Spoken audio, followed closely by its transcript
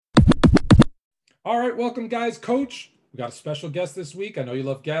All right, welcome, guys. Coach, we got a special guest this week. I know you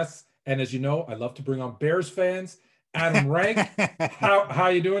love guests, and as you know, I love to bring on Bears fans. Adam Rank, how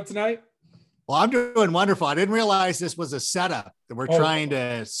you doing tonight? Well, I'm doing wonderful. I didn't realize this was a setup that we're Oh, trying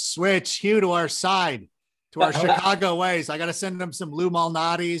to switch Hugh to our side, to our Chicago ways. I got to send him some Lou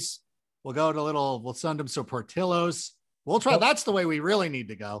Malnati's. We'll send him some Portillos. We'll try. oh, That's the way we really need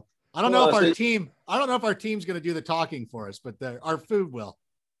to go. I don't know if our team's going to do the talking for us, but our food will.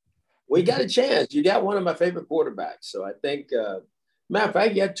 We got a chance. You got one of my favorite quarterbacks. So I think, matter of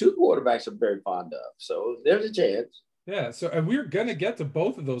fact, you have two quarterbacks I'm very fond of. So there's a chance. yeah. So and we're gonna get to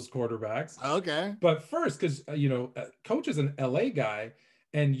both of those quarterbacks, Okay. but first, because Coach is an LA guy,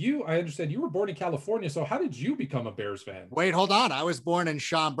 and I understand you were born in California. So how did you become a Bears fan? Wait, hold on. I was born in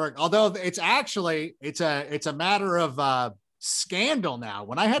Schaumburg. Although it's a matter of scandal now.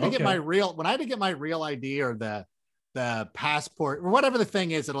 When I had to get Okay. my real ID or the passport or whatever the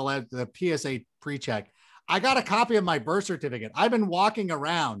thing is that'll have the PSA pre-check, I got a copy of my birth certificate. I've been walking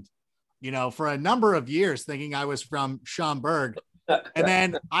around, for a number of years thinking I was from Schaumburg. And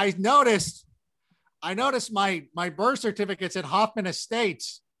then I noticed my birth certificate's at Hoffman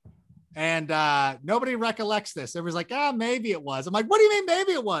Estates. And nobody recollects this. It was like, maybe it was. I'm like, what do you mean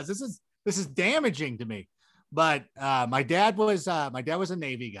maybe it was? This is damaging to me. But my dad was a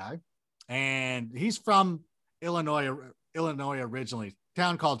Navy guy, and he's from Illinois originally, a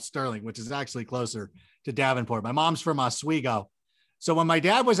town called Sterling, which is actually closer to Davenport. My mom's from Oswego. So when my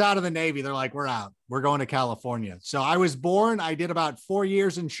dad was out of the Navy, they're like, we're out. We're going to California. So I was born. I did about 4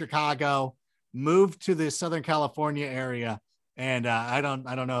 years in Chicago, moved to the Southern California area. And I don't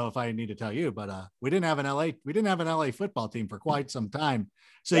know if I need to tell you, but we didn't have an LA football team for quite some time.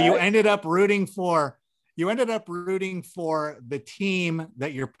 So Right. you ended up rooting for the team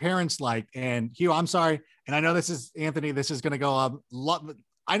that your parents liked. And Hugh, I'm sorry. And I know this is going to go up.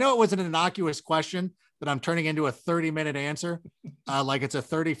 I know it was an innocuous question that I'm turning into a 30-minute answer, like it's a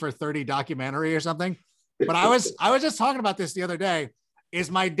 30 for 30 documentary or something. But I was just talking about this the other day.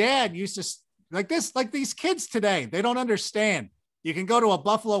 Is my dad used to like these kids today, they don't understand. You can go to a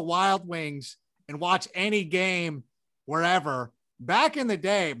Buffalo Wild Wings and watch any game wherever. Back in the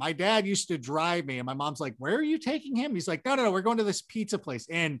day, my dad used to drive me, and my mom's like, where are you taking him? He's like, no, we're going to this pizza place.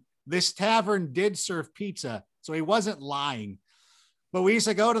 And this tavern did serve pizza, so he wasn't lying. But we used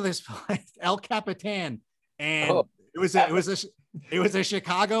to go to this place, El Capitan, and it was a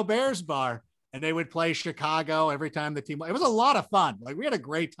Chicago Bears bar, and they would play Chicago every time the team. It was a lot of fun. Like, we had a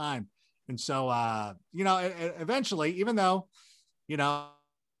great time. And so, eventually, even though,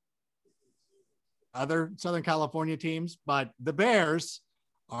 other Southern California teams, but the Bears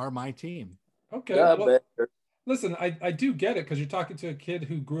are my team. Okay. Yeah, Well, man. listen, I do get it because you're talking to a kid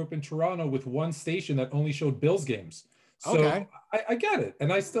who grew up in Toronto with one station that only showed Bills games. So Okay. I get it.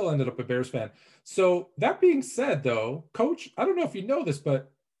 And I still ended up a Bears fan. So that being said, though, Coach, I don't know if you know this,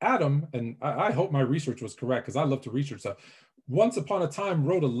 but Adam, and I hope my research was correct because I love to research stuff, once upon a time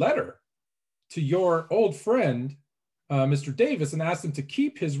wrote a letter to your old friend, Mr. Davis, and asked him to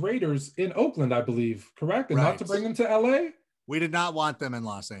keep his Raiders in Oakland, I believe, correct? And not Right. to bring them to LA? We did not want them in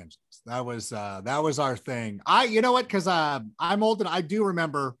Los Angeles. That was our thing. You know what? Because I'm old and I do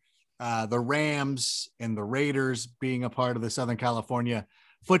remember the Rams and the Raiders being a part of the Southern California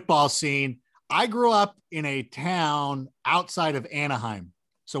football scene. I grew up in a town outside of Anaheim,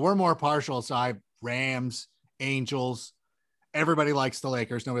 so we're more partial side. Rams, Angels. Everybody likes the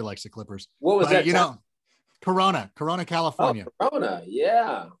Lakers. Nobody likes the Clippers. What was But, that? Town? Corona, Oh, California. Corona.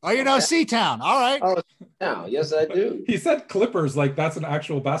 Yeah. Oh, Seatown. All right. Oh, now, yes, I do. He said Clippers like that's an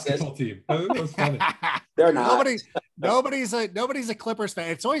actual basketball team. That was funny. They're not. Nobody's a Clippers fan.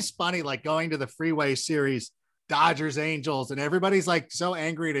 It's always funny, like going to the Freeway Series, Dodgers, Angels, and everybody's like so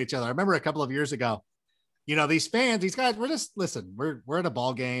angry at each other. I remember a couple of years ago, these fans, these guys, we're at a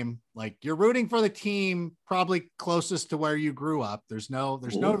ball game. Like, you're rooting for the team probably closest to where you grew up. There's no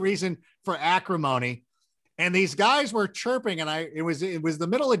reason for acrimony. And these guys were chirping, and it was the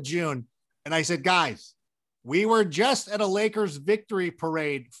middle of June, and I said, guys, we were just at a Lakers victory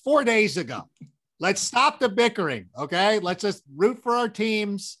parade 4 days ago. Let's stop the bickering, okay? Let's just root for our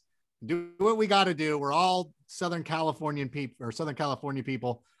teams, do what we got to do. We're all Southern California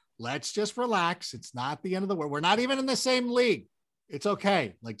people. Let's just relax. It's not the end of the world. We're not even in the same league. It's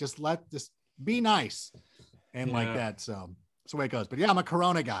okay. Like, just be nice and like that. So that's the way it goes. But yeah, I'm a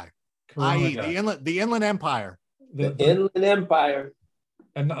Corona guy. Corona guy. The Inland Empire. The Inland Empire.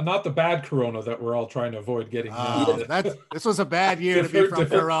 And not the bad Corona that we're all trying to avoid getting. This was a bad year to be from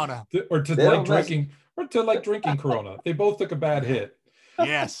Corona. Or to like drinking Corona. They both took a bad hit.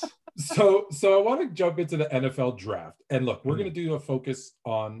 Yes. So I want to jump into the NFL draft. And look, we're going to do a focus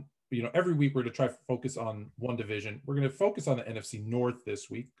on every week we're going to try to focus on one division. We're going to focus on the NFC North this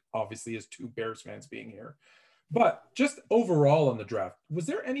week, obviously, as two Bears fans being here. But just overall on the draft, was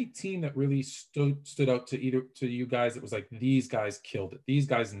there any team that really stood out to you guys that was like, these guys killed it? These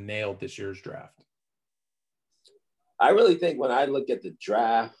guys nailed this year's draft? I really think when I look at the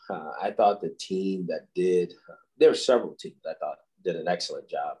draft, I thought the team that there were several teams I thought did an excellent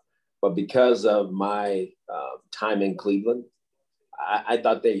job. But because of my time in Cleveland, I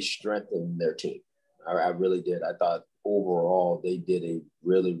thought they strengthened their team. I really did. I thought overall they did a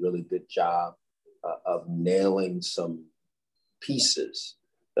really, really good job of nailing some pieces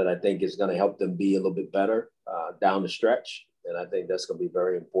that I think is going to help them be a little bit better down the stretch. And I think that's going to be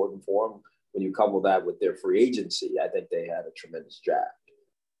very important for them. When you couple that with their free agency, I think they had a tremendous draft.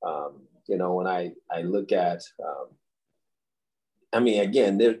 When I look at,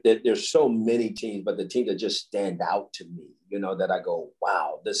 again, there's so many teams, but the teams that just stand out to me, that I go,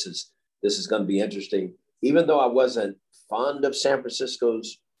 wow, this is going to be interesting. Even though I wasn't fond of San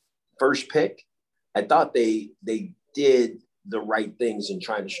Francisco's first pick, I thought they did the right things in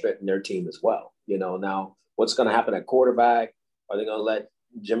trying to strengthen their team as well. Now what's going to happen at quarterback? Are they going to let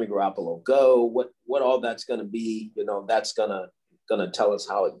Jimmy Garoppolo go? What all that's going to be? That's going to tell us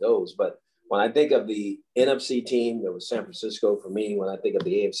how it goes. But when I think of the NFC team, it was San Francisco for me. When I think of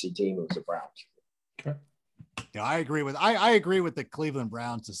the AFC team, it was the Browns. Okay. Yeah, I agree with the Cleveland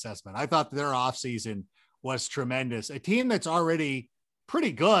Browns assessment. I thought their offseason was tremendous. A team that's already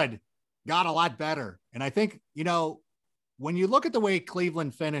pretty good got a lot better. And I think, when you look at the way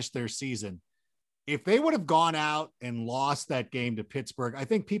Cleveland finished their season, if they would have gone out and lost that game to Pittsburgh, I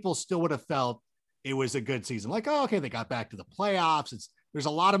think people still would have felt it was a good season. Like, oh, okay, they got back to the playoffs. There's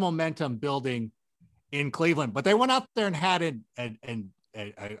a lot of momentum building in Cleveland, but they went out there and had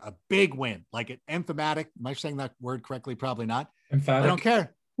a big win, like an emphatic. Am I saying that word correctly? Probably not. Emphatic. I don't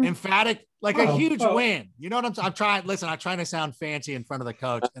care. Emphatic, like a huge win. You know what I'm trying. Listen, I'm trying to sound fancy in front of the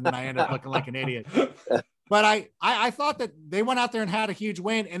coach, and then I end up looking like an idiot. But I thought that they went out there and had a huge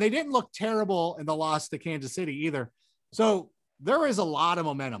win, and they didn't look terrible in the loss to Kansas City either. So there is a lot of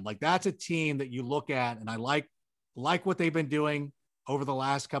momentum. Like, that's a team that you look at, and I like what they've been doing over the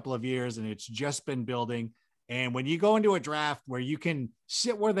last couple of years, and it's just been building. And when you go into a draft where you can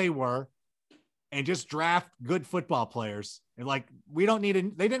sit where they were and just draft good football players, and like, they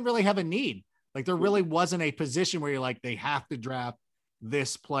didn't really have a need. Like, there really wasn't a position where you're like, they have to draft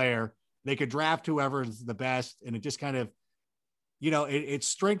this player. They could draft whoever's the best. And it just kind of, it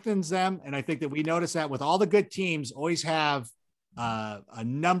strengthens them. And I think that we notice that with all the good teams always have a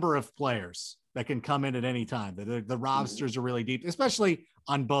number of players that can come in at any time. The rosters are really deep, especially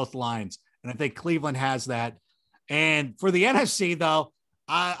on both lines. And I think Cleveland has that. And for the NFC, though,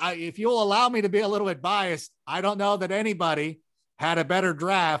 if you'll allow me to be a little bit biased, I don't know that anybody had a better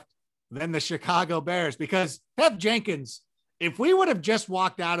draft than the Chicago Bears, because Tev Jenkins, if we would have just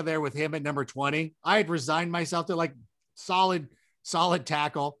walked out of there with him at number 20, I had resigned myself to like solid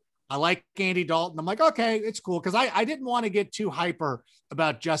tackle. I like Andy Dalton. I'm like, okay, it's cool. Cause I didn't want to get too hyper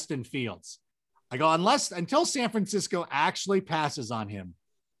about Justin Fields. I go, until San Francisco actually passes on him,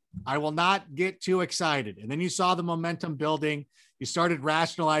 I will not get too excited. And then you saw the momentum building. You started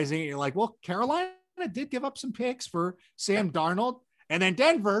rationalizing it. You're like, well, Carolina did give up some picks for Sam Darnold. And then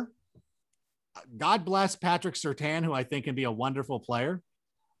Denver, God bless Patrick Surtain, who I think can be a wonderful player.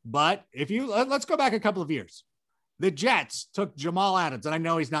 But let's go back a couple of years. The Jets took Jamal Adams, and I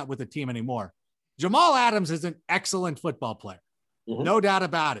know he's not with the team anymore. Jamal Adams is an excellent football player. Mm-hmm. No doubt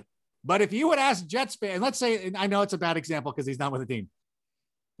about it. But if you would ask Jets fans, and let's say, and I know it's a bad example because he's not with the team,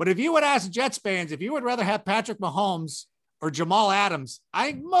 but if you would ask Jets fans, if you would rather have Patrick Mahomes or Jamal Adams,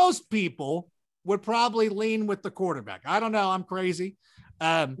 I think most people would probably lean with the quarterback. I don't know. I'm crazy.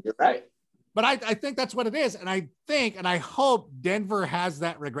 You're right. But I think that's what it is. And I hope Denver has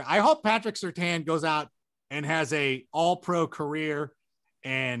that regret. I hope Patrick Surtain goes out and has a all-pro career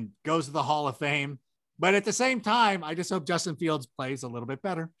and goes to the Hall of Fame. But at the same time, I just hope Justin Fields plays a little bit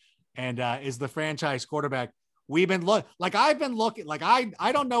better and is the franchise quarterback. I've been looking,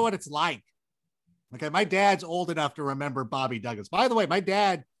 I don't know what it's like. Okay. My dad's old enough to remember Bobby Douglas. By the way, my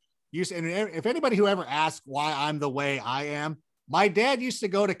dad used, and if anybody who ever asked why I'm the way I am, my dad used to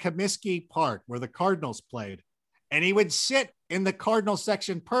go to Comiskey Park where the Cardinals played, and he would sit in the Cardinals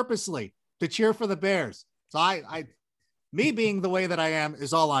section purposely to cheer for the Bears. So me being the way that I am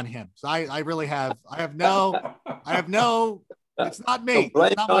is all on him. So I have no, it's not me.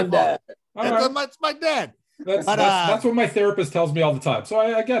 It's not my dad. It's my dad. That's what my therapist tells me all the time. So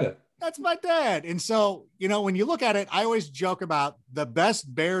I get it. That's my dad. And so, when you look at it, I always joke about the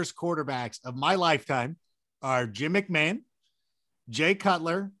best Bears quarterbacks of my lifetime are Jim McMahon, Jay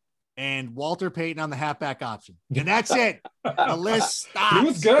Cutler, and Walter Payton on the halfback option. And that's it. The list stops. He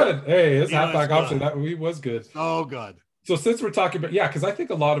was good. Hey, his He halfback was option, he was good. So good. So since we're talking about, because I think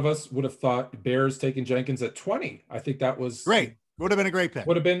a lot of us would have thought Bears taking Jenkins at 20. I think that was great. Would have been a great pick.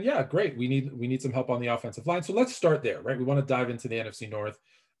 Would have been, great. We need some help on the offensive line. So let's start there, right? We want to dive into the NFC North.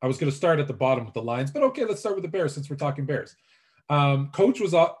 I was going to start at the bottom with the Lions, but okay, let's start with the Bears since we're talking Bears. Coach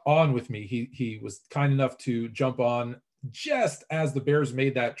was on with me. He was kind enough to jump on just as the Bears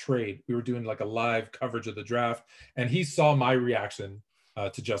made that trade. We were doing like a live coverage of the draft, and he saw my reaction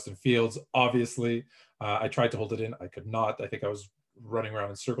to Justin Fields. Obviously, I tried to hold it in. I could not. I think I was running around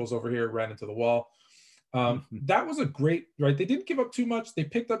in circles over here, ran into the wall. That was a great, right? They didn't give up too much. They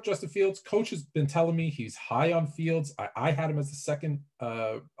picked up Justin Fields. Coach has been telling me he's high on Fields. I had him as the second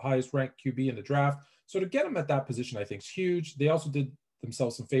highest ranked QB in the draft. So to get him at that position, I think is huge. They also did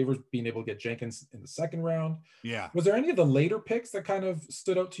themselves some favors being able to get Jenkins in the second round. Yeah. Was there any of the later picks that kind of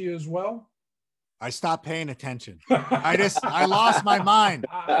stood out to you as well? I stopped paying attention. I lost my mind.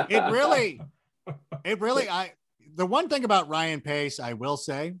 The one thing about Ryan Pace, I will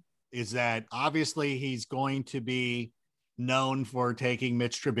say, is that obviously he's going to be known for taking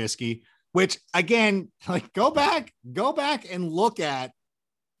Mitch Trubisky, which again, like go back and look at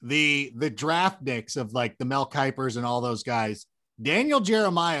the draft nicks of like the Mel Kipers and all those guys. Daniel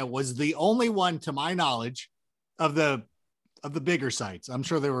Jeremiah was the only one, to my knowledge, of the bigger sites. I'm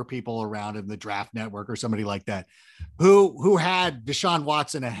sure there were people around in the Draft Network or somebody like that who had Deshaun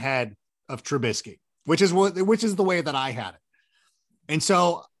Watson ahead of Trubisky, which is the way that I had it. And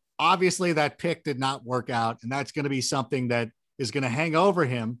so obviously that pick did not work out, and that's going to be something that is going to hang over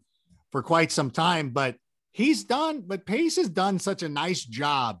him for quite some time. But Pace has done such a nice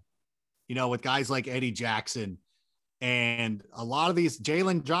job, with guys like Eddie Jackson and a lot of these.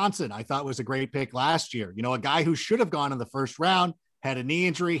 Jalen Johnson, I thought was a great pick last year. A guy who should have gone in the first round, had a knee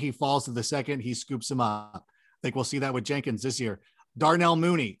injury. He falls to the second. He scoops him up. I think we'll see that with Jenkins this year. Darnell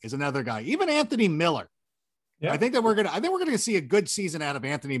Mooney is another guy. Even Anthony Miller. Yeah. I think we're going to see a good season out of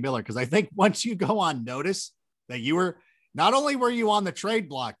Anthony Miller, because I think once you go on notice that not only were you on the trade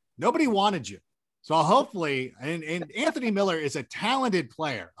block, nobody wanted you. So hopefully, and Anthony Miller is a talented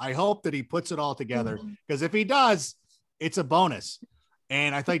player. I hope that he puts it all together, because if he does, it's a bonus.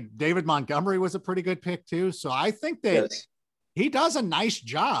 And I think David Montgomery was a pretty good pick too. So I think that he does a nice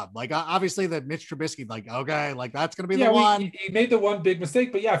job. Like obviously that Mitch Trubisky, okay, that's going to be the one. He made the one big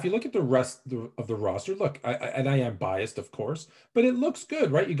mistake, but if you look at the rest of the roster, I am biased, of course, but it looks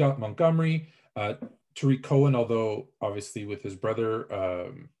good, right? You got Montgomery, Tariq Cohen, although obviously with his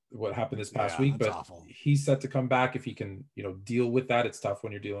brother, what happened this past week, but awful. He's set to come back if he can, deal with that. It's tough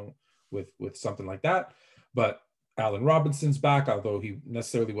when you're dealing with something like that, but Allen Robinson's back, although he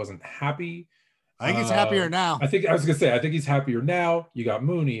necessarily wasn't happy. I think he's happier now. I think he's happier now. You got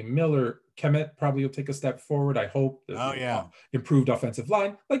Mooney, Miller, Kemet probably will take a step forward. I hope. Improved offensive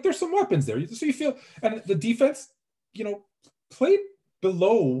line. There's some weapons there. So you feel, and the defense, played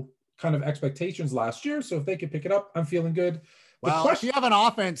below kind of expectations last year. So if they can pick it up, I'm feeling good. If you have an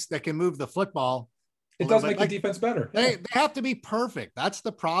offense that can move the football, it does make the defense better. They have to be perfect. That's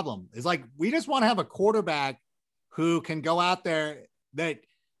the problem. It's we just want to have a quarterback who can go out there that,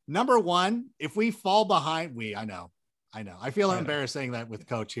 number one, if we fall behind, I know. I feel embarrassed saying that with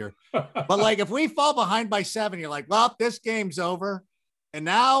Coach here, but if we fall behind by 7, you're like, well, this game's over. And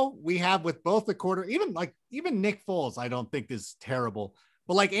now we have with both the quarter, even Nick Foles, I don't think is terrible,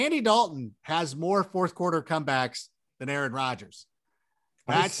 but Andy Dalton has more fourth quarter comebacks than Aaron Rodgers.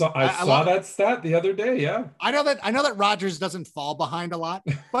 I saw that stat the other day. Yeah. I know that Rodgers doesn't fall behind a lot,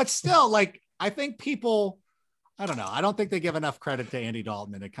 but still, I think people, I don't know. I don't think they give enough credit to Andy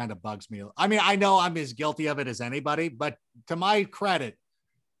Dalton, and it kind of bugs me. I mean, I know I'm as guilty of it as anybody, but to my credit,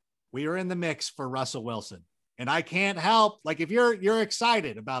 we are in the mix for Russell Wilson, and I can't help if you're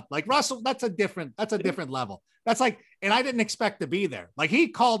excited about Russell, that's a different level. That's and I didn't expect to be there. He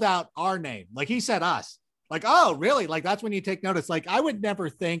called out our name, he said us, oh, really? That's when you take notice. I would never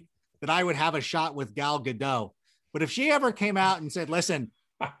think that I would have a shot with Gal Gadot, but if she ever came out and said, listen,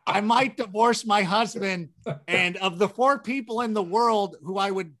 I might divorce my husband, and of the 4 people in the world who I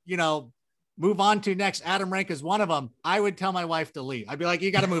would, move on to next, Adam Rank is one of them, I would tell my wife to leave. I'd be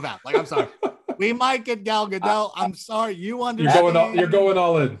you got to move out. I'm sorry. We might get Gal Gadot. I'm sorry. You understand. You're going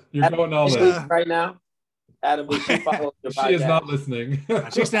all in. You're going all in right now. Adam, will she follow your podcast? She is not listening.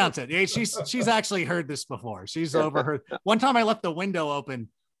 She's talented. Yeah, she's actually heard this before. She's overheard. One time I left the window open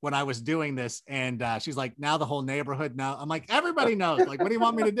when I was doing this, and she's like, now the whole neighborhood now. I'm everybody knows. What do you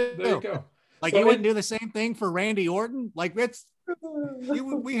want me to do? There you go. You wouldn't do the same thing for Randy Orton?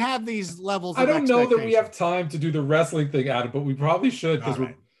 We have these levels. I don't know that we have time to do the wrestling thing, Adam, but we probably should,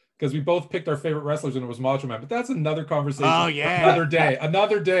 because we both picked our favorite wrestlers and it was Macho Man, but that's another conversation. Oh, yeah.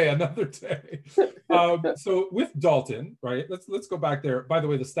 Another day. So with Dalton, right? Let's go back there. By the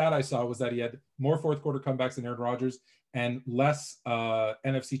way, the stat I saw was that he had more fourth quarter comebacks than Aaron Rodgers and less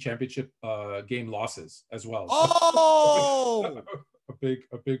NFC Championship game losses as well. Oh, a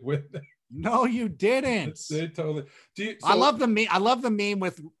big win. No, you didn't. They totally. I love the meme. I love the meme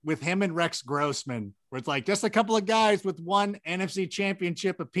with him and Rex Grossman, where it's like just a couple of guys with one NFC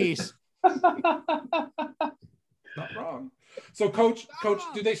Championship apiece. Not wrong. So, Coach,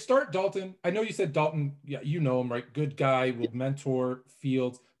 do they start Dalton? I know you said Dalton. Yeah, you know him, right? Good guy, will mentor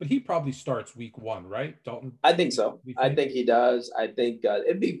Fields, but he probably starts week 1, right? Dalton. I think so. I think he does. I think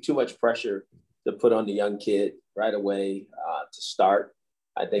it'd be too much pressure to put on the young kid right away to start.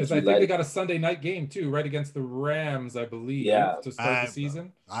 I think they got a Sunday night game too, right, against the Rams, I believe, to start the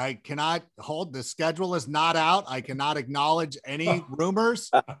season. I cannot hold. The schedule is not out. I cannot acknowledge any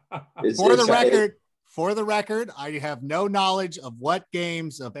rumors. For the record, I have no knowledge of what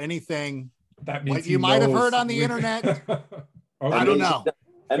games of anything. That means what you might have heard on the internet. I don't know.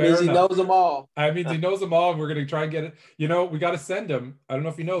 That means he knows them all. That means he knows them all. And we're going to try and get it. You know, we got to send him. I don't know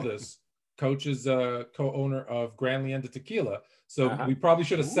if you know this. Coach is a co-owner of Grand Leanda Tequila. So we probably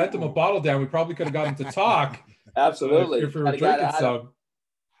should have sent him a bottle down. We probably could have got him to talk. Absolutely. If we were drinking some.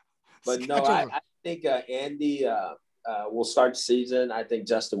 But no, I think Andy will start the season. I think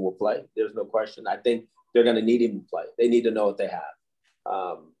Justin will play. There's no question. I think they're going to need him to play. They need to know what they have.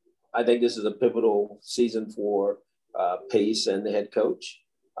 I think this is a pivotal season for Pace and the head coach.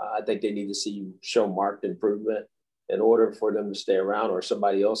 I think they need to show marked improvement in order for them to stay around, or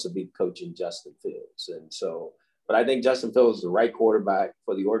somebody else will be coaching Justin Fields. And so, but I think Justin Fields is the right quarterback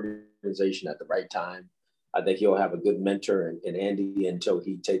for the organization at the right time. I think he'll have a good mentor in Andy until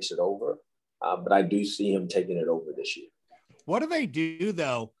he takes it over. But I do see him taking it over this year. What do they do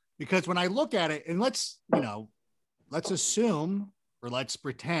though? Because when I look at it, and let's assume, or let's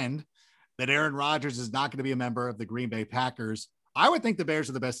pretend that Aaron Rodgers is not going to be a member of the Green Bay Packers. I would think the Bears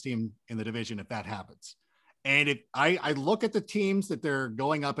are the best team in the division if that happens. And if I look at the teams that they're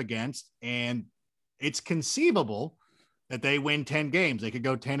going up against, and it's conceivable that they win 10 games. They could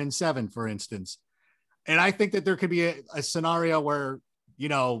go 10-7, for instance. And I think that there could be a scenario where,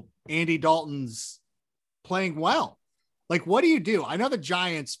 Andy Dalton's playing well. Like, what do you do? I know the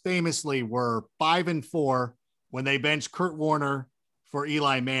Giants famously were 5-4 when they benched Kurt Warner for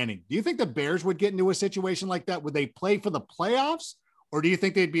Eli Manning. Do you think the Bears would get into a situation like that? Would they play for the playoffs? Or do you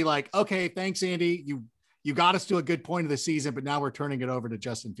think they'd be like, okay, thanks, Andy. You got us to a good point of the season, but now we're turning it over to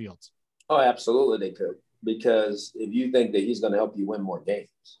Justin Fields. Oh, absolutely they could. Because if you think that he's going to help you win more games,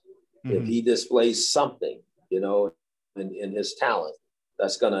 if he displays something, in his talent,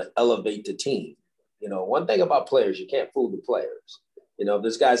 that's going to elevate the team. One thing about players, you can't fool the players. If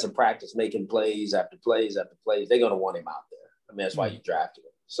this guy's in practice making plays after plays after plays, they're going to want him out there. I mean, that's why you drafted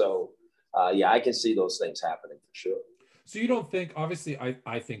him. So, I can see those things happening for sure. So you don't think, obviously,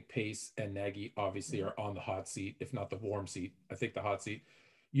 I think Pace and Nagy obviously are on the hot seat, if not the warm seat. I think the hot seat.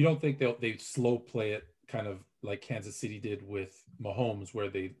 You don't think they slow play it kind of like Kansas City did with Mahomes, where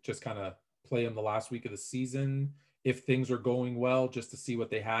they just kind of play him the last week of the season if things are going well, just to see what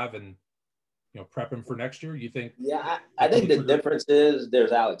they have and, prep him for next year? You think? Yeah, I think the difference is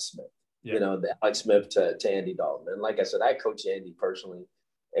there's Alex Smith. Yeah. The Alex Smith to Andy Dalton. And like I said, I coach Andy personally.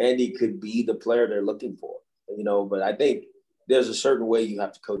 Andy could be the player they're looking for, but I think there's a certain way you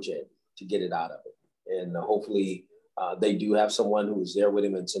have to coach Andy to get it out of it. And hopefully they do have someone who was there with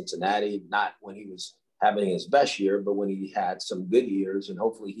him in Cincinnati, not when he was having his best year, but when he had some good years, and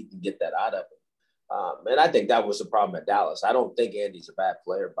hopefully he can get that out of him. And I think that was the problem at Dallas. I don't think Andy's a bad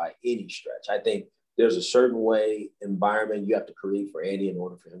player by any stretch. I think there's a certain environment you have to create for Andy in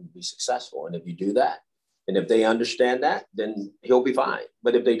order for him to be successful. And if you do that, and if they understand that, then he'll be fine.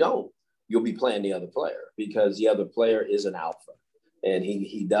 But if they don't, you'll be playing the other player, because the other player is an alpha. And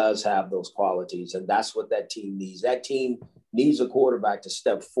he does have those qualities. And that's what that team needs. That team needs a quarterback to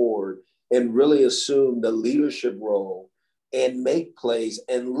step forward and really assume the leadership role and make plays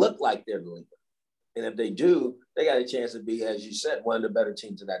and look like they're the leader. And if they do, they got a chance to be, as you said, one of the better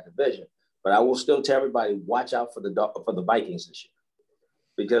teams in that division. But I will still tell everybody, watch out for the Vikings this year,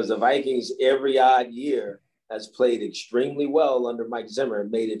 because the Vikings every odd year has played extremely well under Mike Zimmer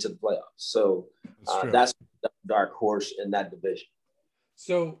and made it to the playoffs. So that's the dark horse in that division.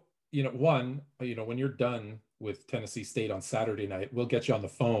 So, when you're done with Tennessee State on Saturday night, we'll get you on the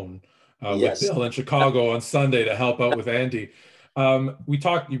phone with Bill in Chicago on Sunday to help out with Andy.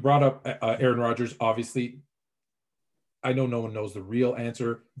 You brought up Aaron Rodgers, obviously. I know no one knows the real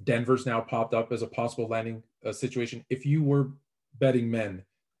answer. Denver's now popped up as a possible landing situation. If you were betting men,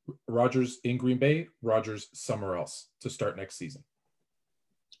 Rodgers in Green Bay, Rodgers somewhere else to start next season?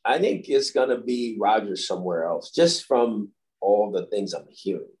 I think it's going to be Rodgers somewhere else, just from all the things I'm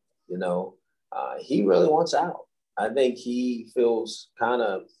hearing. He really wants out. I think he feels kind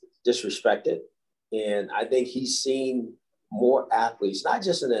of disrespected. And I think he's seen more athletes, not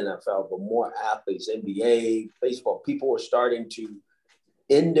just in the NFL, but more athletes, NBA, baseball. People are starting to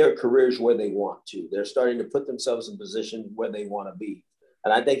end their careers where they want to. They're starting to put themselves in positions where they want to be.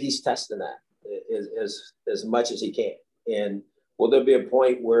 And I think he's testing that as much as he can. And will there be a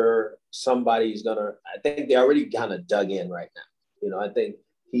point where somebody's going to – I think they already kind of dug in right now. I think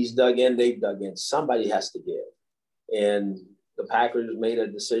he's dug in, they've dug in. Somebody has to give. And the Packers made a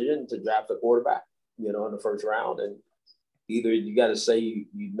decision to draft a quarterback, in the first round. And either you got to say you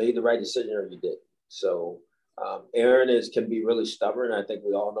made the right decision or you didn't. So Aaron can be really stubborn. I think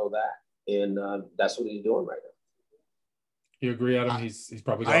we all know that. And that's what he's doing right now. You agree, Adam? He's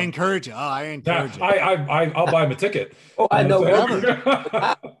probably gone. I encourage you. I encourage you. I'll buy him a ticket. Oh, I know.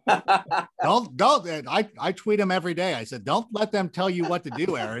 Don't. I tweet him every day. I said, don't let them tell you what to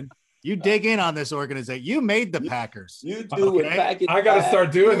do, Aaron. You dig in on this organization. You made the Packers. You do it. I got to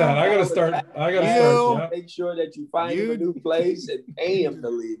start doing that. I got to start. Make sure that you find him a new place and pay him to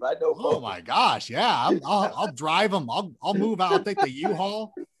leave. I know. Oh my gosh. Yeah. I'll drive him. I'll move out. I'll take the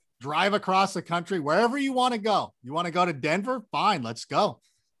U-Haul, drive across the country, wherever you want to go. You want to go to Denver? Fine. Let's go.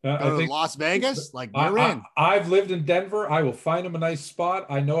 Go to Las Vegas? We're in. I've lived in Denver. I will find him a nice spot.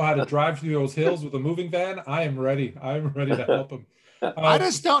 I know how to drive through those hills with a moving van. I am ready. I'm ready to help him. I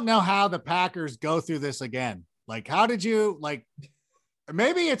just don't know how the Packers go through this again. How did you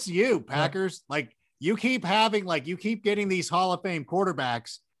maybe it's you, Packers. You keep getting these Hall of Fame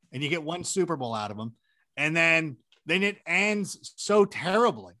quarterbacks and you get one Super Bowl out of them. And then it ends so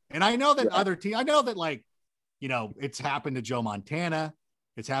terribly. And I know that other teams, it's happened to Joe Montana.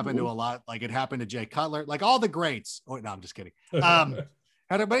 It's happened to a lot. It happened to Jay Cutler, all the greats. Oh, no, I'm just kidding. But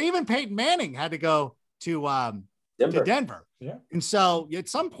even Peyton Manning had to go to Denver. Yeah. And so at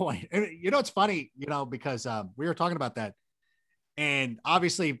some point, and it's funny, because we were talking about that. And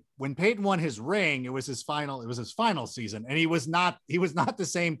obviously when Peyton won his ring, it was his final season. And he was not the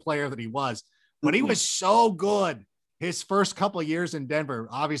same player that he was, but he was so good his first couple of years in Denver.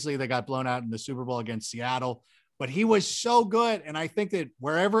 Obviously they got blown out in the Super Bowl against Seattle, but he was so good. And I think that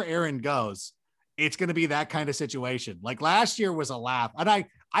wherever Aaron goes, it's going to be that kind of situation. Last year was a laugh. And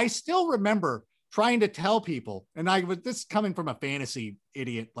I still remember trying to tell people, and this coming from a fantasy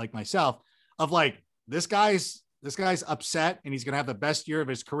idiot like myself, of this guy's upset and he's going to have the best year of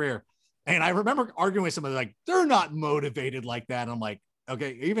his career. And I remember arguing with somebody they're not motivated like that. And I'm like,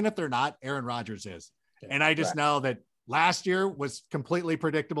 okay, even if they're not, Aaron Rodgers is. And I just know that last year was completely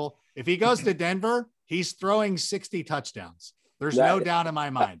predictable. If he goes to Denver, he's throwing 60 touchdowns. There's no doubt in my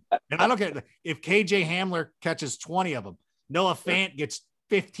mind. And I don't care if KJ Hamler catches 20 of them. Noah Fant gets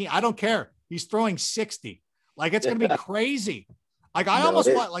 15. I don't care. He's throwing 60. It's going to be crazy. I almost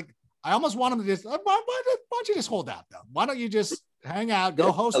want him to just, why don't you just hold out though? Why don't you just hang out,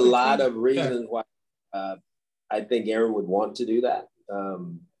 go host a lot of reasons why I think Aaron would want to do that.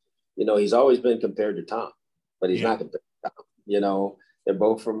 He's always been compared to Tom, but he's not compared to Tom. They're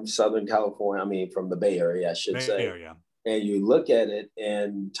both from Southern California. from the Bay Area, I should say. Area. And you look at it,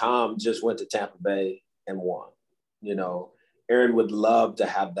 and Tom just went to Tampa Bay and won. Aaron would love to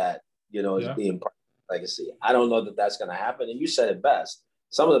have that, as being part of the legacy. I don't know that that's going to happen. And you said it best.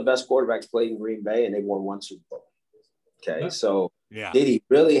 Some of the best quarterbacks played in Green Bay, and they won one Super Bowl. Okay, so did he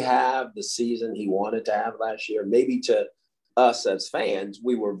really have the season he wanted to have last year? Maybe to us as fans,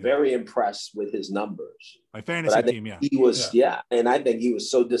 we were very impressed with his numbers. My fantasy team, he was, and I think he was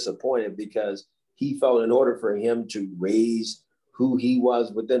so disappointed because he felt in order for him to raise who he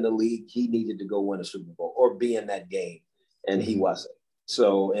was within the league, he needed to go win a Super Bowl or be in that game, and he wasn't.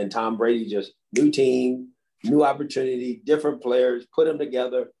 So, and Tom Brady just new team, new opportunity, different players, put them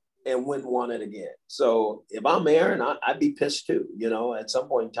together and won it again. So if I'm Aaron, I'd be pissed too. At some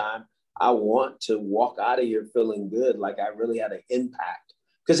point in time, I want to walk out of here feeling good, like I really had an impact.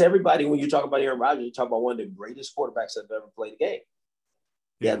 Because everybody, when you talk about Aaron Rodgers, you talk about one of the greatest quarterbacks that have ever played the game.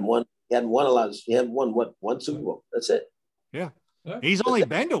 He hadn't won one Super Bowl. That's it. Yeah. He's only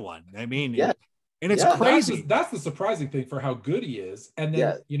been to one. And it's crazy. That's the surprising thing for how good he is. And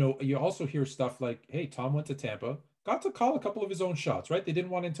then, you also hear stuff like, hey, Tom went to Tampa, got to call a couple of his own shots, right? They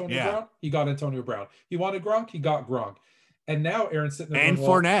didn't want Antonio Brown. He got Antonio Brown. He wanted Gronk. He got Gronk. And now Aaron's sitting there. And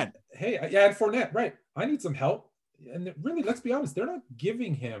Fournette. Hey, and Fournette, right. I need some help. And really, let's be honest, they're not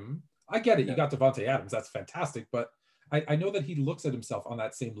giving him. I get it. You got Devontae Adams. That's fantastic. But I know that he looks at himself on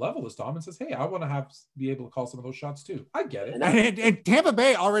that same level as Tom and says, hey, I want to be able to call some of those shots too. I get it. And Tampa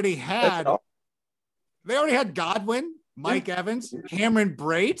Bay already had Godwin, Mike Evans, Cameron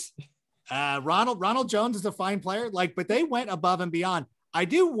Brate, Ronald Jones is a fine player. Like, but they went above and beyond. I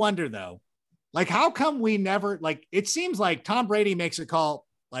do wonder though, like, how come we never, like, it seems like Tom Brady makes a call,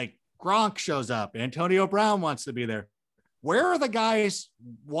 like Gronk shows up, Antonio Brown wants to be there. Where are the guys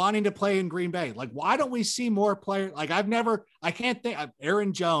wanting to play in Green Bay? Like, why don't we see more players? Like, I can't think of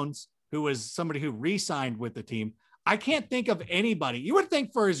Aaron Jones, who was somebody who re-signed with the team. I can't think of anybody. You would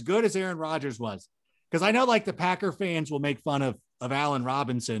think for as good as Aaron Rodgers was, because I know like the Packer fans will make fun of Allen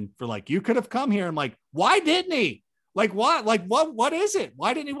Robinson for like, you could have come here. I'm like, why didn't he? Like, what? Like, what is it?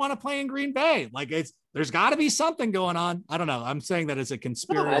 Why didn't he want to play in Green Bay? Like, there's got to be something going on. I don't know. I'm saying that as a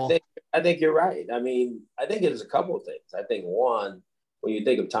conspiratorial. No, I think you're right. I mean, I think it's a couple of things. I think one, when you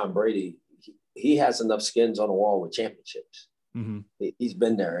think of Tom Brady, he has enough skins on the wall with championships. Mm-hmm. He's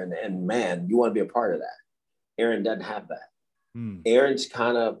been there, and man, you want to be a part of that. Aaron doesn't have that. Aaron's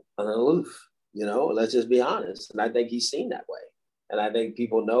kind of an aloof, let's just be honest. And I think he's seen that way. And I think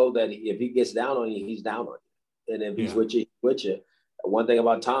people know that if he gets down on you, he's down on you. And if he's with you, with you. One thing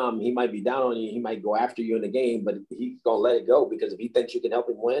about Tom, he might be down on you. He might go after you in the game, but he's going to let it go, because if he thinks you can help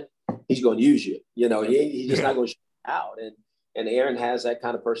him win, he's going to use you. He's just not going to shoot out. And Aaron has that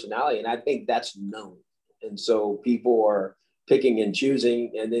kind of personality. And I think that's known. And so people are picking and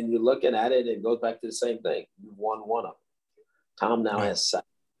choosing. And then you're looking at it, it goes back to the same thing. You've won one of them. Tom now has 7.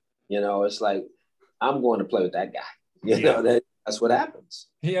 It's like, I'm going to play with that guy. That's what happens.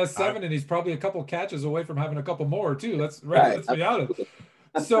 He has 7, and he's probably a couple catches away from having a couple more too. Let's be honest.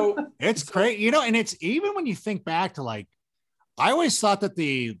 So it's crazy, and it's even when you think back to, like, I always thought that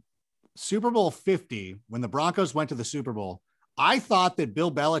the Super Bowl 50, when the Broncos went to the Super Bowl, I thought that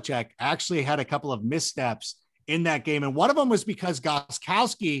Bill Belichick actually had a couple of missteps in that game. And one of them was because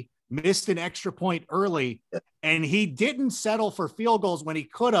Gostkowski missed an extra point early, and he didn't settle for field goals when he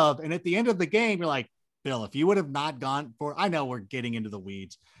could have. And at the end of the game, you're like, Bill, if you would have not gone for, I know we're getting into the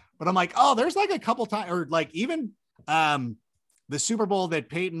weeds, but I'm like, oh, there's like a couple times, or like even the Super Bowl that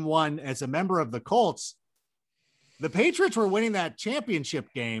Peyton won as a member of the Colts, the Patriots were winning that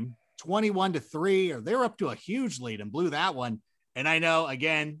championship game 21-3, or they were up to a huge lead and blew that one. And I know,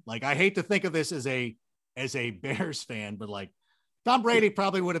 again, like, I hate to think of this as a Bears fan, but like, Tom Brady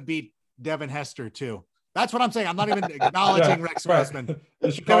probably would have beat Devin Hester too. That's what I'm saying. I'm not even acknowledging Rex Grossman.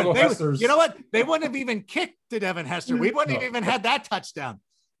 The Chicago Hesters. You know what? They wouldn't have even kicked to Devin Hester. We wouldn't have even had that touchdown.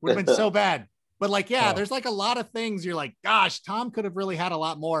 Would have been so bad. But like, there's like a lot of things. You're like, gosh, Tom could have really had a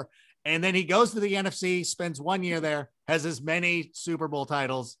lot more. And then he goes to the NFC, spends 1 year there, has as many Super Bowl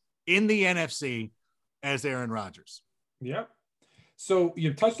titles in the NFC as Aaron Rodgers. Yep. So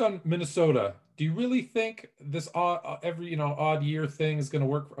you touched on Minnesota. Do you really think this odd year thing is going to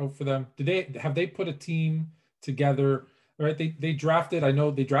work out for them? Have they put a team together? Right? They drafted. I know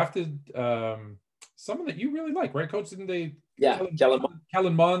they drafted someone that you really like, right, Coach? Didn't they? Yeah,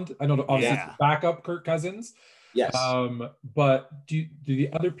 Kellen Mond. I know obviously backup Kirk Cousins. Yes. But do the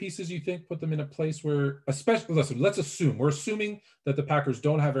other pieces you think put them in a place where, especially, listen, let's assume we're assuming that the Packers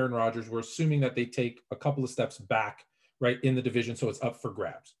don't have Aaron Rodgers. We're assuming that they take a couple of steps back, right, in the division, so it's up for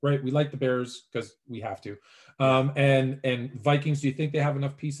grabs, right? We like the Bears because we have to. And Vikings, do you think they have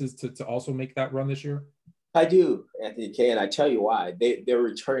enough pieces to also make that run this year? I do, Anthony K, and I tell you why. They're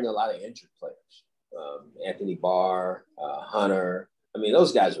returning a lot of injured players. Anthony Barr, Hunter. I mean,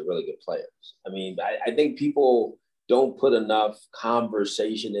 those guys are really good players. I mean, I think people don't put enough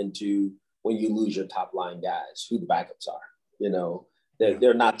conversation into when you lose your top line guys, who the backups are.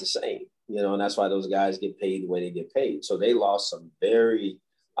 They're not the same. And that's why those guys get paid the way they get paid. So they lost some very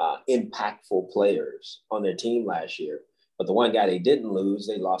impactful players on their team last year. But the one guy they didn't lose,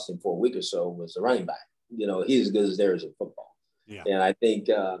 they lost him for a week or so, was the running back. He's as good as there is in football. Yeah. And I think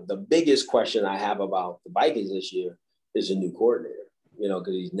the biggest question I have about the Vikings this year is a new coordinator,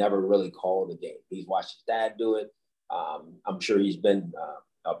 because he's never really called a game. He's watched his dad do it. I'm sure he's been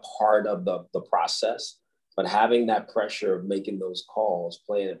a part of the process. But having that pressure of making those calls,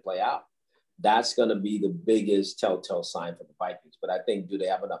 play in and play out, that's going to be the biggest telltale sign for the Vikings. But I think, do they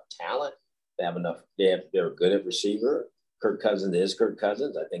have enough talent? They have enough. They're good at receiver. Kirk Cousins is Kirk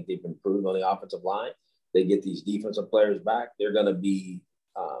Cousins. I think they've improved on the offensive line. They get these defensive players back. They're going to be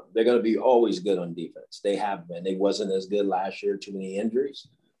always good on defense. They have been. They wasn't as good last year. Too many injuries.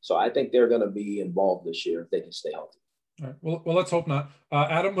 So I think they're going to be involved this year if they can stay healthy. All right. Well, let's hope not.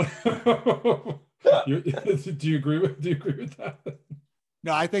 Adam, do you agree with that?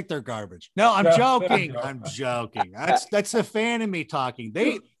 No, I think they're garbage. No, I'm joking. I'm joking. That's the fan in me talking.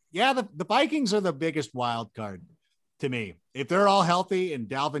 The Vikings are the biggest wild card to me. If they're all healthy and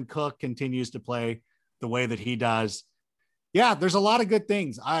Dalvin Cook continues to play the way that he does, yeah, there's a lot of good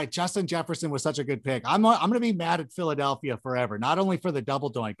things. Justin Jefferson was such a good pick. I'm going to be mad at Philadelphia forever, not only for the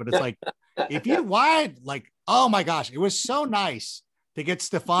double doink, but it's like, oh my gosh, it was so nice to get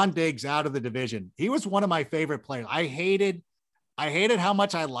Stephon Diggs out of the division. He was one of my favorite players. I hated how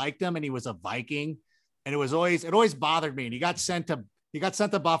much I liked him, and he was a Viking, and it always bothered me. And he got sent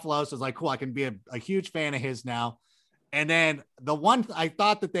to Buffalo. So it's like, cool, I can be a huge fan of his now. And then the one I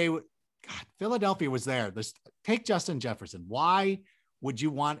thought that they would, God, Philadelphia was there. Take Justin Jefferson. Why would you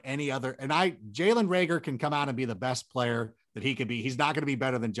want any other? And Jalen Reagor can come out and be the best player that he could be. He's not going to be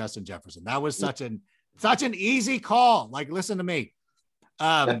better than Justin Jefferson. That was such an easy call. Like, listen to me.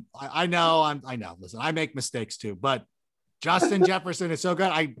 I know. Listen, I make mistakes too, but Justin Jefferson is so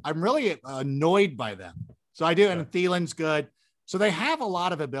good. I'm really annoyed by them. So I do. And Thielen's good. So they have a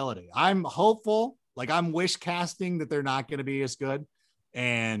lot of ability. I'm hopeful. Like, I'm wish casting that they're not going to be as good.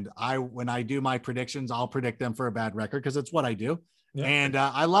 And when I do my predictions, I'll predict them for a bad record because it's what I do. Yeah. And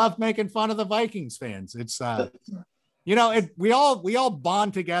I love making fun of the Vikings fans. It's, we all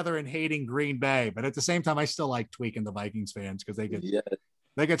bond together in hating Green Bay, but at the same time, I still like tweaking the Vikings fans because they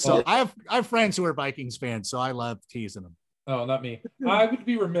get so. I have friends who are Vikings fans, so I love teasing them. Oh, not me. I would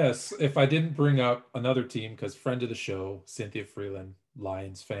be remiss if I didn't bring up another team because friend of the show, Cynthia Freeland,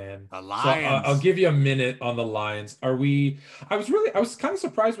 Lions fan. The Lions. So I'll give you a minute on the Lions. I was kind of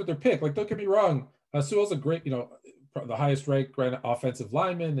surprised with their pick. Like, don't get me wrong. Sewell's a great, the highest ranked offensive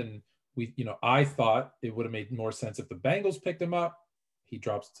lineman. And I thought it would have made more sense if the Bengals picked him up. He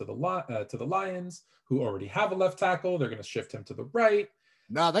drops to the Lions, who already have a left tackle. They're going to shift him to the right.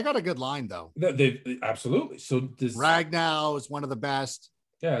 No, they got a good line though. They absolutely. So Ragnow is one of the best.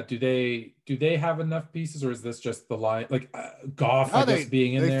 Yeah. Do they have enough pieces, or is this just the line? Like Goff,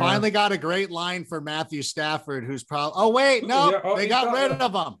 being in there. They finally got a great line for Matthew Stafford, who's probably. Oh wait, no, they got rid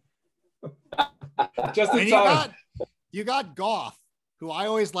of him. Just in time. You got Goff, who I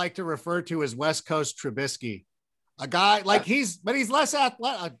always like to refer to as West Coast Trubisky. A guy like he's less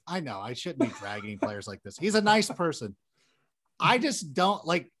athletic. I know I shouldn't be dragging players like this. He's a nice person. I just don't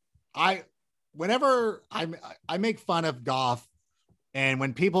whenever I make fun of Goff, and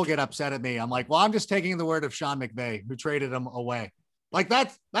when people get upset at me, I'm like, well, I'm just taking the word of Sean McVay, who traded him away. Like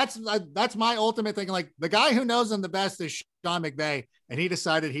that's my ultimate thing. Like, the guy who knows him the best is Sean McVay, and he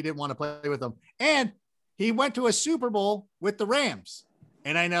decided he didn't want to play with him. And he went to a Super Bowl with the Rams.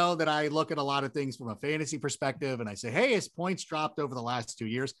 And I know that I look at a lot of things from a fantasy perspective, and I say, hey, his points dropped over the last 2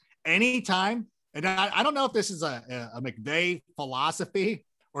 years. Anytime. And I don't know if this is a McVay philosophy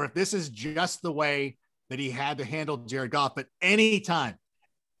or if this is just the way that he had to handle Jared Goff, but anytime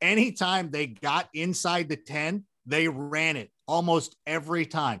they got inside the 10, they ran it almost every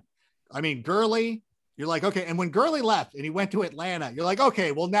time. I mean, Gurley, you're like, okay. And when Gurley left and he went to Atlanta, you're like,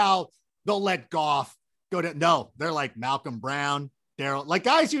 okay, well, now they'll let Goff go to, no, they're like Malcolm Brown, Daryl, like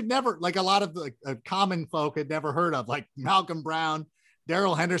guys you'd never, like a lot of the common folk had never heard of, like Malcolm Brown,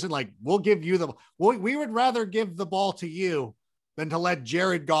 Darrell Henderson, like, we'll give you we would rather give the ball to you than to let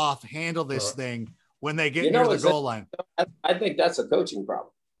Jared Goff handle this thing when they get near the goal line. I think that's a coaching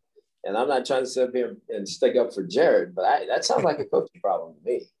problem. And I'm not trying to sit up here and stick up for Jared, but that sounds like a coaching problem to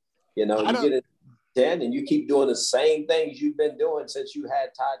me. You get in 10 and you keep doing the same things you've been doing since you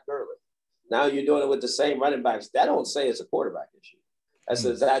had Todd Gurley. Now you're doing it with the same running backs. That don't say it's a quarterback issue. That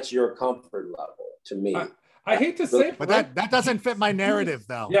says that's your comfort level to me. I hate to say, but that doesn't fit my narrative,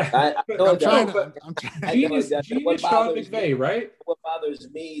 though. Yeah, I'm trying. Genius Sean McVay, right? What bothers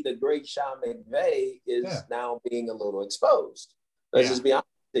me, the great Sean McVay, is now being a little exposed. Let's just be honest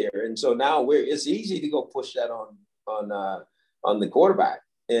here. And so now it's easy to go push that on the quarterback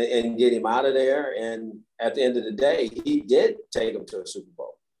and get him out of there. And at the end of the day, he did take him to a Super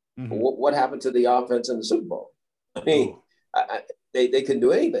Bowl. Mm-hmm. What happened to the offense in the Super Bowl? I mean, they couldn't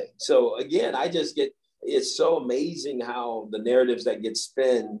do anything. So again, it's so amazing how the narratives that get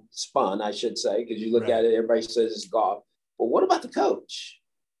spun, I should say, because you look at it, everybody says it's Goff. But what about the coach?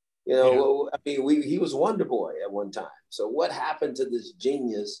 I mean, he was Wonder Boy at one time. So what happened to this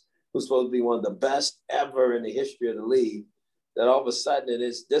genius who's supposed to be one of the best ever in the history of the league, that all of a sudden it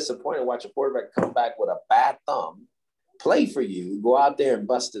is disappointing to watch a quarterback come back with a bad thumb, play for you, go out there and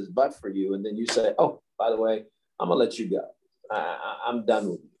bust his butt for you, and then you say, oh, by the way, I'm going to let you go. I'm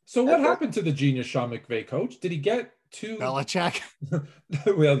done with you. So what happened to the genius Sean McVay, coach? Did he get too Belichick?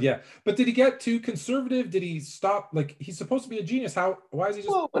 Well, yeah, but did he get too conservative? Did he stop? Like, he's supposed to be a genius. Why is he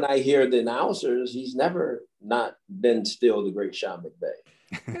just? Well, when I hear the announcers, he's never not been still the great Sean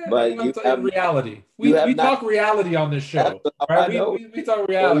McVay. Yeah, but you have reality. We talk reality on this show. Right? We talk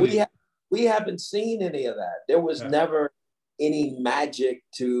reality. we haven't seen any of that. There was never any magic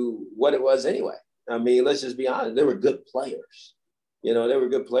to what it was anyway. I mean, let's just be honest. They were good players. You know, they were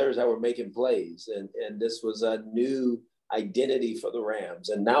good players that were making plays. And this was a new identity for the Rams.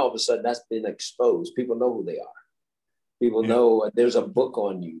 And now all of a sudden that's been exposed. People know who they are. People know there's a book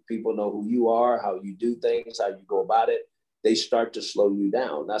on you. People know who you are, how you do things, how you go about it. They start to slow you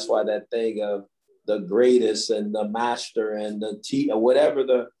down. That's why that thing of the greatest and the master and the or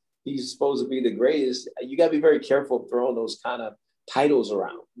whatever he's supposed to be the greatest, you got to be very careful throwing those kind of titles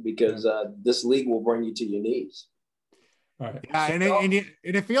around, because this league will bring you to your knees. All right. Yeah, and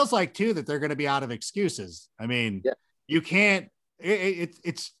it feels like too that they're going to be out of excuses. I mean, you can't.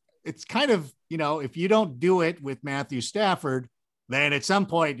 It's kind of, you know, if you don't do it with Matthew Stafford, then at some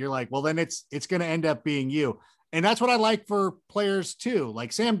point you're like, well, then it's going to end up being you. And that's what I like for players too.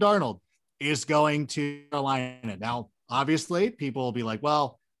 Like Sam Darnold is going to Carolina. Now, obviously people will be like,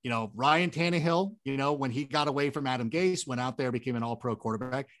 well, you know, Ryan Tannehill, you know, when he got away from Adam Gase, went out there, became an all-pro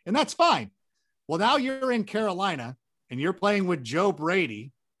quarterback, and that's fine. Well, now you're in Carolina and you're playing with Joe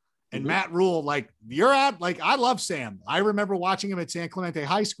Brady and Matt Rule. Like, you're at, like, I love Sam. I remember watching him at San Clemente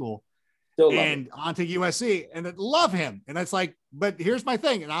High School and onto USC, and I love him. And it's like, but here's my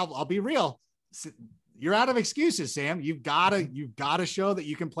thing, and I'll be real. You're out of excuses, Sam. You've got to show that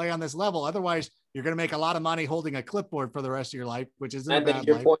you can play on this level. Otherwise, you're going to make a lot of money holding a clipboard for the rest of your life, which is I think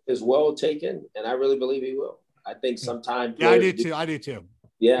your point is well taken, and I really believe he will. I think sometimes. Yeah, I do too.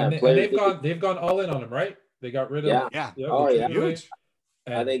 Yeah, and they've gone all in on him, right? They got rid of huge.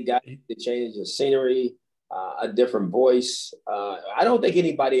 I think got to change the scenery, a different voice. I don't think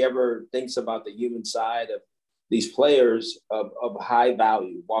anybody ever thinks about the human side of these players of high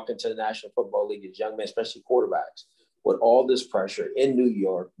value walk into the National Football League as young men, especially quarterbacks, with all this pressure in New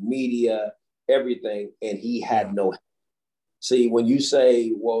York, media, everything, and he had no help. See, when you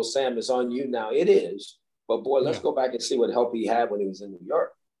say, well, Sam, it's on you now, it is. But boy, let's go back and see what help he had when he was in New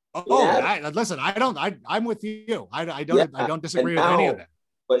York. Listen, I'm with you. I don't disagree with any of that.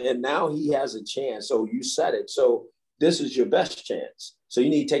 And now he has a chance. So you said it. So this is your best chance. So you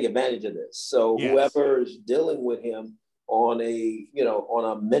need to take advantage of this. So whoever is dealing with him on a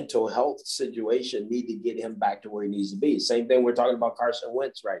mental health situation need to get him back to where he needs to be. Same thing we're talking about Carson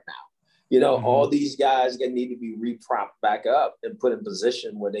Wentz right now. You know, all these guys need to be repropped back up and put in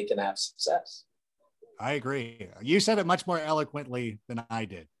position where they can have success. I agree. You said it much more eloquently than I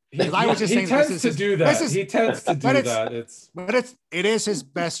did. I was just saying, he tends to do that. It is his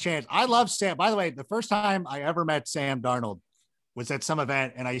best chance. I love Sam. By the way, the first time I ever met Sam Darnold was at some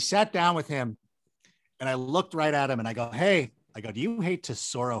event, and I sat down with him and I looked right at him and I go, hey, do you hate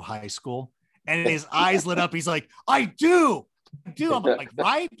Tesoro High School? And his eyes lit up. He's like, I do. I'm like,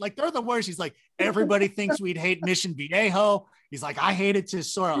 right? Like, they're the worst. He's like, everybody thinks we'd hate Mission Viejo. He's like, I hated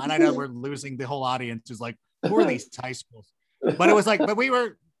Tesoro. And I know we're losing the whole audience. Who's like, who are these high schools? But it was like,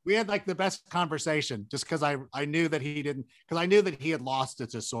 we had like the best conversation just because I knew that he didn't, because I knew that he had lost to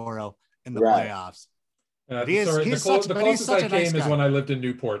Tesoro in the playoffs. The closest I came is when I lived in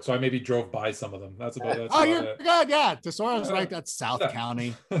Newport, so I maybe drove by some of them. That's about it. Good. Yeah, Tesoro's right. That's South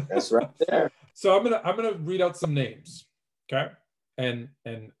County. That's right there. So I'm gonna read out some names, okay? And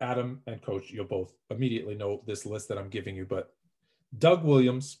Adam and Coach, you'll both immediately know this list that I'm giving you. But Doug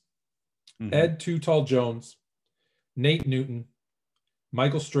Williams, Ed Too Tall Jones, Nate Newton,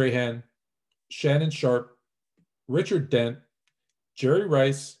 Michael Strahan, Shannon Sharp, Richard Dent, Jerry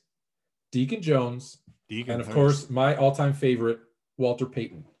Rice, Deacon Jones, and of course, my all-time favorite, Walter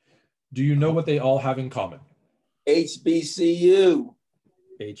Payton. Do you know what they all have in common? HBCUs.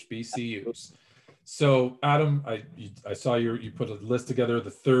 So, Adam, I saw you put a list together,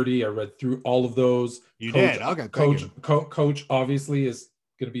 the 30. I read through all of those. You did? Okay. Coach obviously is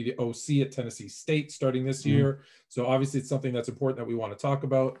going to be the OC at Tennessee State starting this year. So, obviously, it's something that's important that we want to talk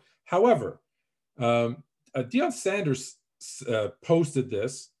about. However, Deion Sanders posted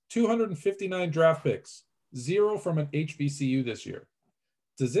this. 259 draft picks, 0 from an HBCU this year.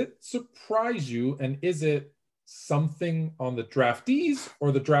 Does it surprise you? And is it something on the draftees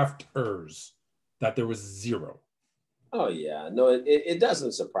or the drafters that there was 0? Oh, yeah. No, it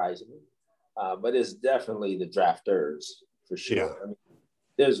doesn't surprise me. But it's definitely the drafters for sure. Yeah. I mean,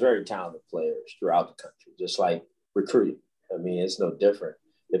 there's very talented players throughout the country, just like recruiting. I mean, it's no different.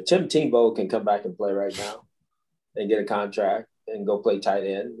 If Tim Tebow can come back and play right now and get a contract and go play tight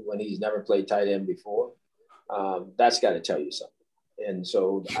end when he's never played tight end before, that's got to tell you something. And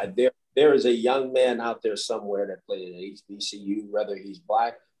so there is a young man out there somewhere that played at HBCU, whether he's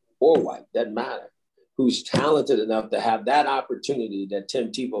black or white, doesn't matter, who's talented enough to have that opportunity that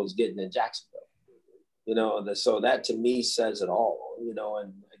Tim Tebow's getting in Jacksonville. You know, so that to me says it all, you know,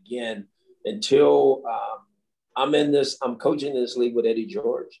 and again, until I'm coaching this league with Eddie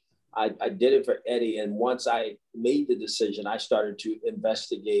George. I did it for Eddie. And once I made the decision, I started to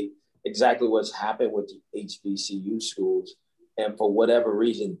investigate exactly what's happened with the HBCU schools. And for whatever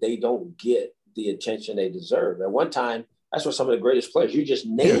reason, they don't get the attention they deserve. At one time, that's where some of the greatest players, you just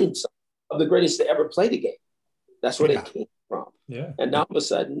named some of the greatest to ever play the game. That's where they came from. Yeah. And now all of a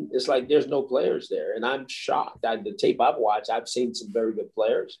sudden, it's like there's no players there. And I'm shocked. The tape I've watched, I've seen some very good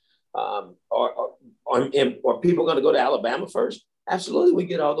players. Are people going to go to Alabama first? Absolutely. We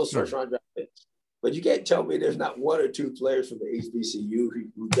get all those first round draft picks. But you can't tell me there's not one or two players from the HBCU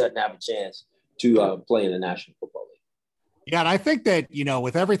who doesn't have a chance to play in the National Football League. Yeah. And I think that,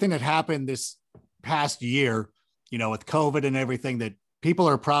 with everything that happened this past year, with COVID and everything, that people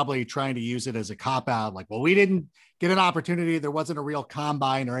are probably trying to use it as a cop out. Like, well, we didn't get an opportunity. There wasn't a real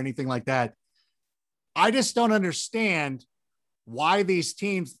combine or anything like that. I just don't understand why these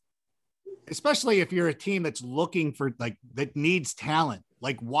teams, especially if you're a team that's looking for that needs talent,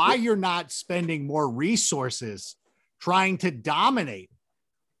 why you're not spending more resources trying to dominate,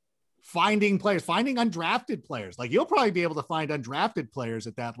 finding players, finding undrafted players. You'll probably be able to find undrafted players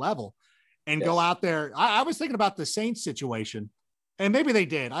at that level and go out there. I was thinking about the Saints situation, and maybe they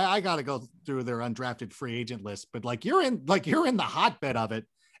did. I got to go through their undrafted free agent list, but you're in the hotbed of it.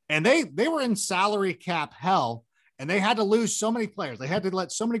 And they were in salary cap hell, and they had to lose so many players. They had to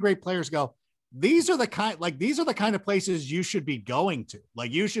let so many great players go. These are the kind of places you should be going to.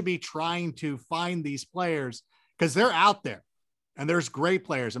 You should be trying to find these players because they're out there and there's great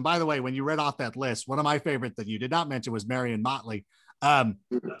players. And by the way, when you read off that list, one of my favorite that you did not mention was Marion Motley.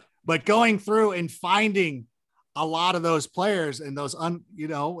 But going through and finding a lot of those players and those,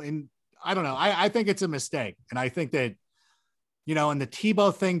 and I don't know, I think it's a mistake. And I think that, and the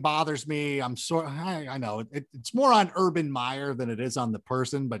Tebow thing bothers me. I know it's more on Urban Meyer than it is on the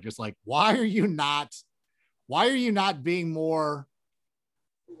person, but just why are you not being more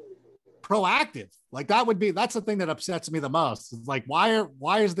proactive? That's the thing that upsets me the most. It's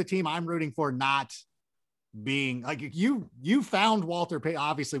why is the team I'm rooting for not being you found Walter Payton?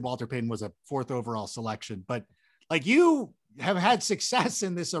 Obviously Walter Payton was a 4th overall selection, but you have had success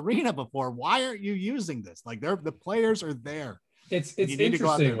in this arena before. Why aren't you using this? The players are there. It's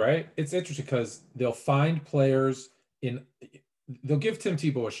interesting, right? It's interesting because they'll find players they'll give Tim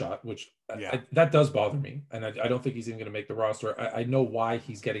Tebow a shot, which that does bother me. And I don't think he's even going to make the roster. I know why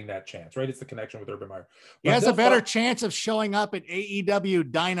he's getting that chance, right? It's the connection with Urban Meyer. He has a better chance of showing up at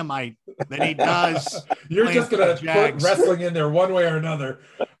AEW Dynamite than he does. You're just going to put wrestling in there one way or another.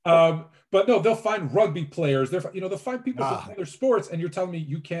 But no, they'll find rugby players. They'll find people from other sports, and you're telling me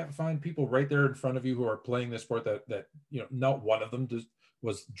you can't find people right there in front of you who are playing this sport that not one of them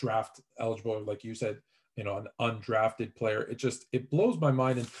was draft eligible, like you said, an undrafted player. It blows my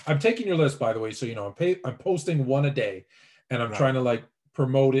mind. And I'm taking your list, by the way, so I'm posting one a day, and I'm trying to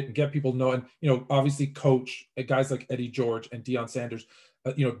promote it and get people to know. And obviously, coach guys like Eddie George and Deion Sanders.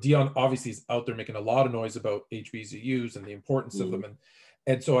 Deion obviously is out there making a lot of noise about HBCUs and the importance of them.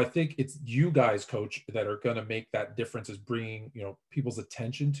 And so I think it's you guys, coach, that are going to make that difference, is bringing, people's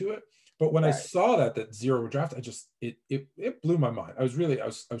attention to it. But when I saw that zero draft, it blew my mind. I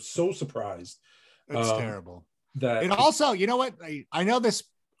was so surprised. It's terrible. And also, you know what? I know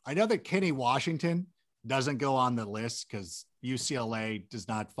that Kenny Washington doesn't go on the list because UCLA does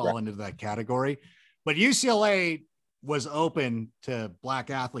not fall into that category, but UCLA was open to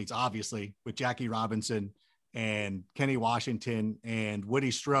Black athletes, obviously, with Jackie Robinson and Kenny Washington and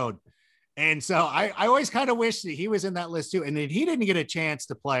Woody Strode. And so I always kind of wish that he was in that list too. And then he didn't get a chance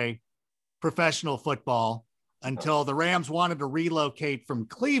to play professional football until the Rams wanted to relocate from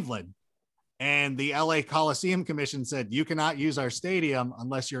Cleveland. And the LA Coliseum Commission said, you cannot use our stadium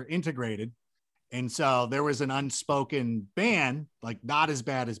unless you're integrated. And so there was an unspoken ban, not as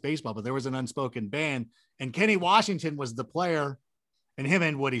bad as baseball, but there was an unspoken ban. And Kenny Washington was the player, and him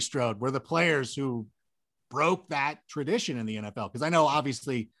and Woody Strode were the players who broke that tradition in the NFL. Because I know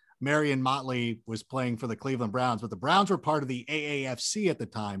obviously Marion Motley was playing for the Cleveland Browns, but the Browns were part of the AAFC at the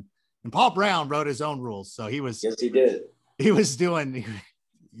time. And Paul Brown wrote his own rules. So he was, yes, he did. He was going to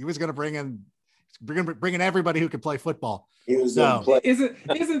bring in everybody who could play football. Isn't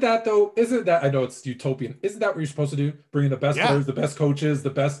that, I know it's utopian. Isn't that what you're supposed to do? Bring in the best players, the best coaches, the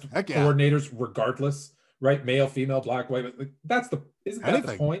best coordinators, regardless, right? Male, female, black, white. Isn't that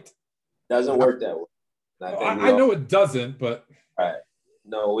the point? Doesn't work that way. I know it doesn't, but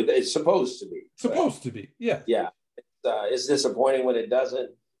no, it's supposed to be. Yeah. It's disappointing when it doesn't.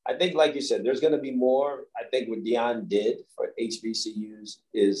 I think, like you said, there's going to be more. I think what Deion did for HBCUs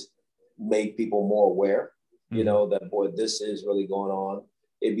is make people more aware, that, boy, this is really going on.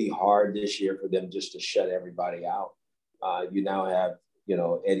 it'd be hard this year for them just to shut everybody out. You now have,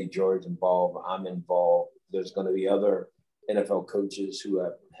 Eddie George involved. I'm involved. There's going to be other NFL coaches who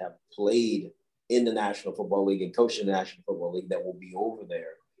have played in the National Football League and coached in the National Football League that will be over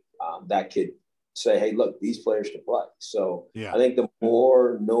there that could say, hey, look, these players can play. So I think the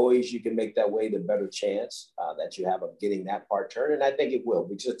more noise you can make that way, the better chance that you have of getting that part turned. And I think it will,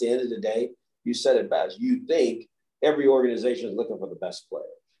 because at the end of the day, you said it best. You think every organization is looking for the best player.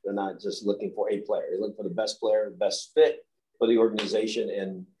 They're not just looking for a player. They're looking for the best player, the best fit for the organization.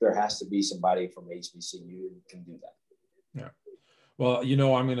 And there has to be somebody from HBCU who can do that. Yeah. Well,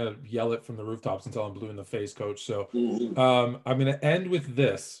 I'm going to yell it from the rooftops until I'm blue in the face, Coach. So I'm going to end with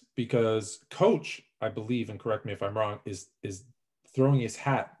this, because Coach, I believe, and correct me if I'm wrong, is throwing his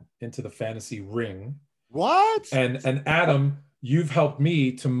hat into the fantasy ring. What? And Adam, you've helped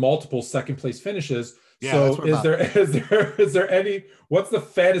me to multiple second place finishes. Yeah, so is there any, what's the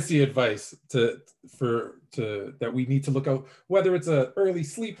fantasy advice that we need to look out, whether it's a early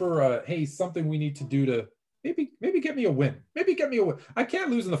sleeper, hey, something we need to do to maybe get me a win. Maybe get me a win. I can't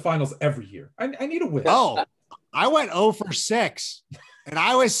lose in the finals every year. I need a win. Oh, I went 0 for 6. And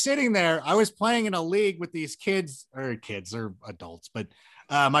I was sitting there. I was playing in a league with these kids or adults, but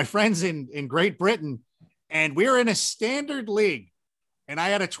my friends in Great Britain. And we were in a standard league. And I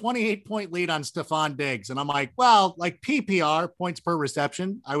had a 28-point lead on Stephon Diggs. And I'm like, well, like PPR, points per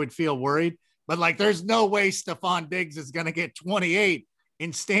reception, I would feel worried. But like, there's no way Stephon Diggs is going to get 28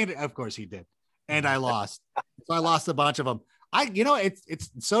 in standard. Of course he did. And I lost. So I lost a bunch of them. It's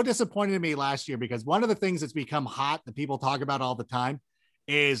so disappointing to me last year, because one of the things that's become hot that people talk about all the time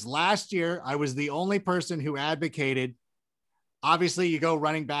is last year I was the only person who advocated. Obviously, you go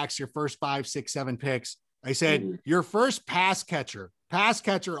running backs, your first 5, 6, 7 picks. I said, your first pass catcher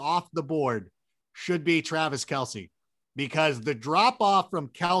off the board should be Travis Kelce, because the drop off from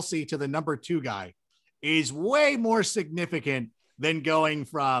Kelce to the number 2 guy is way more significant than going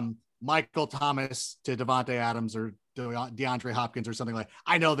from Michael Thomas to Devontae Adams or DeAndre Hopkins or something like that.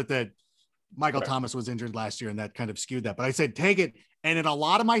 I know that Michael Thomas was injured last year and that kind of skewed that, but I said, take it. And in a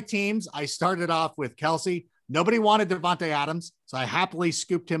lot of my teams, I started off with Kelce. Nobody wanted Devontae Adams, so I happily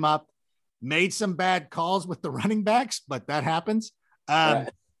scooped him up, made some bad calls with the running backs, but that happens.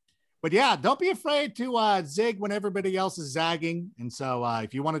 But yeah, don't be afraid to zig when everybody else is zagging. And so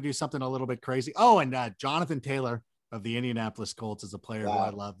if you want to do something a little bit crazy. Oh, and Jonathan Taylor of the Indianapolis Colts is a player who I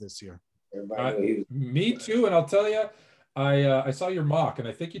love this year. Me too. And I'll tell you, I saw your mock, and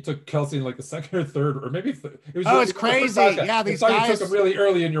I think you took Kelce in like the second or third, or maybe it was. Oh, it's crazy. Yeah, these guys. You took him really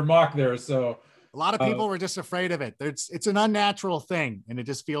early in your mock there. So a lot of people were just afraid of it. It's an unnatural thing, and it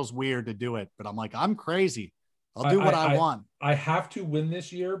just feels weird to do it. But I'm like, I'm crazy. I'll do what I want. I have to win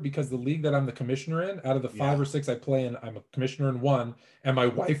this year, because the league that I'm the commissioner in, out of the 5 or 6 I play in, I'm a commissioner in 1, and my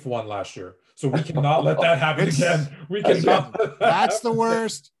wife won last year. So we cannot let that happen again. We cannot. That's the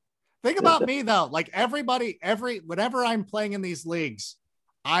worst. Think about me though. Like whenever I'm playing in these leagues,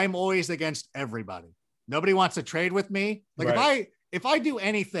 I'm always against everybody. Nobody wants to trade with me. Like if I do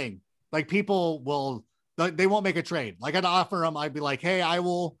anything, like people they won't make a trade. Like I'd offer them, I'd be like, hey, I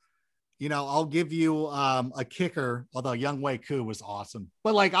will, I'll give you a kicker. Although Younghoe Koo was awesome,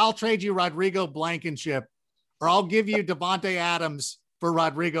 but like, I'll trade you Rodrigo Blankenship, or I'll give you Devontae Adams for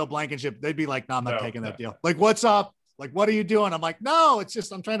Rodrigo Blankenship. They'd be like, no, I'm not taking that deal. Like, what's up? Like, what are you doing? I'm like, no, it's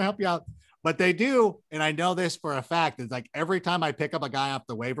just, I'm trying to help you out. But they do. And I know this for a fact. It's like every time I pick up a guy off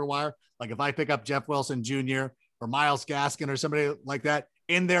the waiver wire, like if I pick up Jeff Wilson Jr. or Myles Gaskin or somebody like that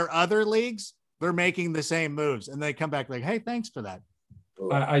in their other leagues, they're making the same moves. And they come back like, hey, thanks for that.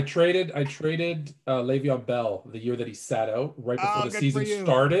 I traded Le'Veon Bell the year that he sat out right before the season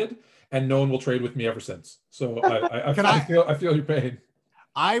started, and no one will trade with me ever since. So I feel your pain.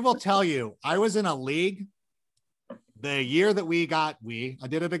 I will tell you, I was in a league the year that I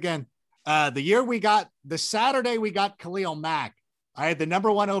did it again. The Saturday we got Khalil Mack. I had the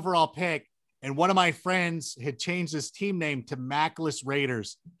number 1 overall pick, and one of my friends had changed his team name to Mackless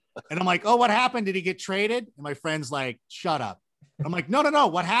Raiders. And I'm like, oh, what happened? Did he get traded? And my friend's like, shut up. I'm like, no.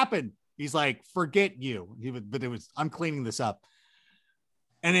 What happened? He's like, forget you. I'm cleaning this up.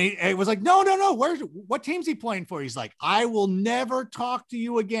 And it was like, no. What team's he playing for? He's like, I will never talk to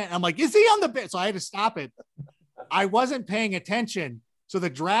you again. I'm like, is he on the bench? So I had to stop it. I wasn't paying attention. So the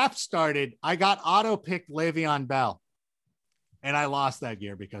draft started. I got auto-picked Le'Veon Bell. And I lost that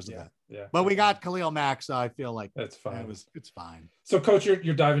year because of that. Yeah. But we got Khalil Mack, so I feel like that's fine. It's fine. So, Coach,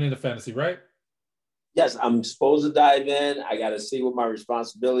 you're diving into fantasy, right? Yes, I'm supposed to dive in. I got to see what my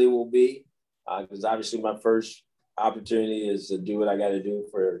responsibility will be, because obviously my first opportunity is to do what I got to do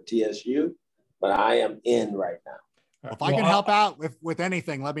for TSU. But I am in right now. If I can help out with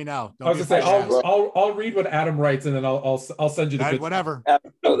anything, let me know. I was gonna say I'll read what Adam writes and then I'll send you the whatever.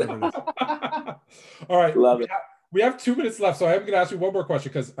 All right, Love it. We have 2 minutes left, so I am gonna ask you one more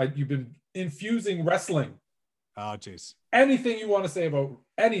question because you've been infusing wrestling. Oh, jeez. Anything you want to say about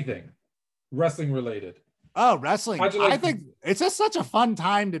anything wrestling related? Oh, wrestling. Like, I think it's just such a fun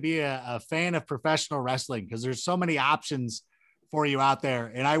time to be a fan of professional wrestling because there's so many options for you out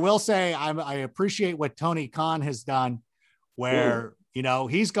there. And I will say I appreciate what Tony Khan has done where,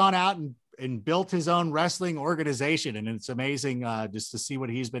 he's gone out and built his own wrestling organization. And it's amazing just to see what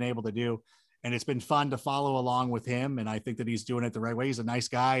he's been able to do. And it's been fun to follow along with him. And I think that he's doing it the right way. He's a nice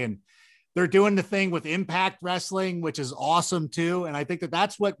guy. And they're doing the thing with Impact Wrestling, which is awesome too. And I think that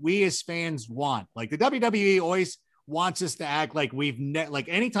that's what we as fans want. Like the WWE always wants us to act like like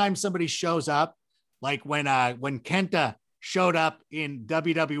anytime somebody shows up, like when Kenta showed up in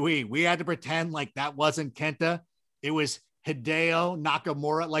WWE, we had to pretend like that wasn't Kenta. It was Hideo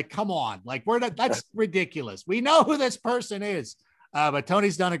Nakamura. Like, come on, like that's ridiculous. We know who this person is, but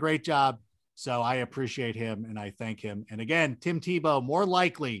Tony's done a great job. So I appreciate him and I thank him. And again, Tim Tebow, more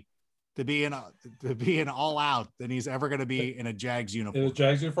likely to be an all out than he's ever going to be in a Jags uniform. In a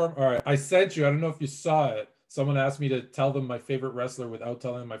Jags uniform? All right. I sent you, I don't know if you saw it. Someone asked me to tell them my favorite wrestler without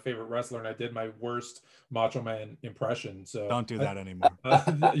telling them my favorite wrestler, and I did my worst Macho Man impression. So don't do that anymore.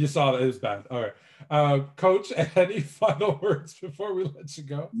 You saw that. It was bad. All right. Coach, any final words before we let you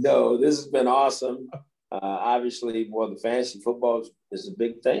go? No, this has been awesome. Obviously, the fantasy football is a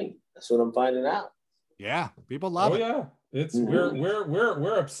big thing. That's what I'm finding out. Yeah, people love it. Yeah. It's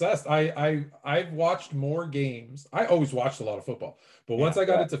we're obsessed. I've watched more games. I always watched a lot of football, but once I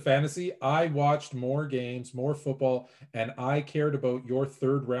got into fantasy, I watched more games, more football, and I cared about your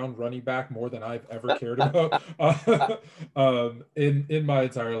 3rd round running back more than I've ever cared about in my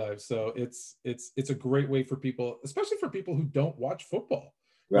entire life. So it's a great way for people, especially for people who don't watch football.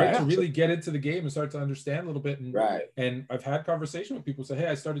 Right, to really get into the game and start to understand a little bit. And I've had conversation with people say, hey,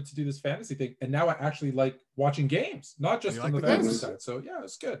 I started to do this fantasy thing. And now I actually like watching games, not just on the fantasy side. So yeah,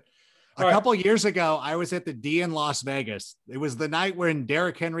 it's good. A couple years ago, I was at the D in Las Vegas. It was the night when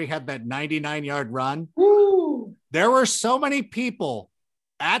Derrick Henry had that 99-yard run. Woo! There were so many people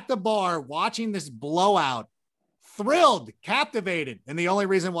at the bar watching this blowout, thrilled, captivated. And the only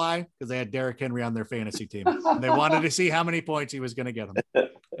reason why, because they had Derrick Henry on their fantasy team. And they wanted to see how many points he was going to get them.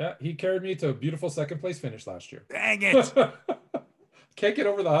 Yeah, he carried me to a beautiful 2nd place finish last year. Dang it. Can't get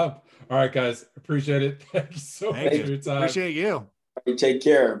over the hump. All right, guys. Appreciate it. Thank you so much for your time. Appreciate you. Take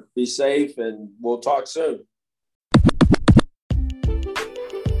care. Be safe, and we'll talk soon.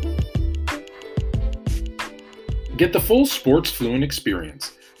 Get the full Sports Fluent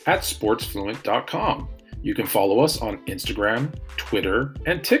experience at sportsfluent.com. You can follow us on Instagram, Twitter,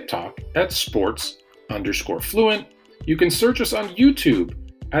 and TikTok at sports_fluent. You can search us on YouTube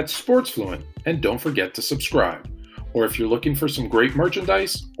at Sports Fluent, and don't forget to subscribe. Or if you're looking for some great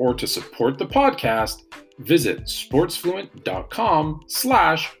merchandise or to support the podcast, visit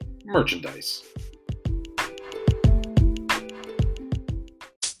sportsfluent.com/merchandise.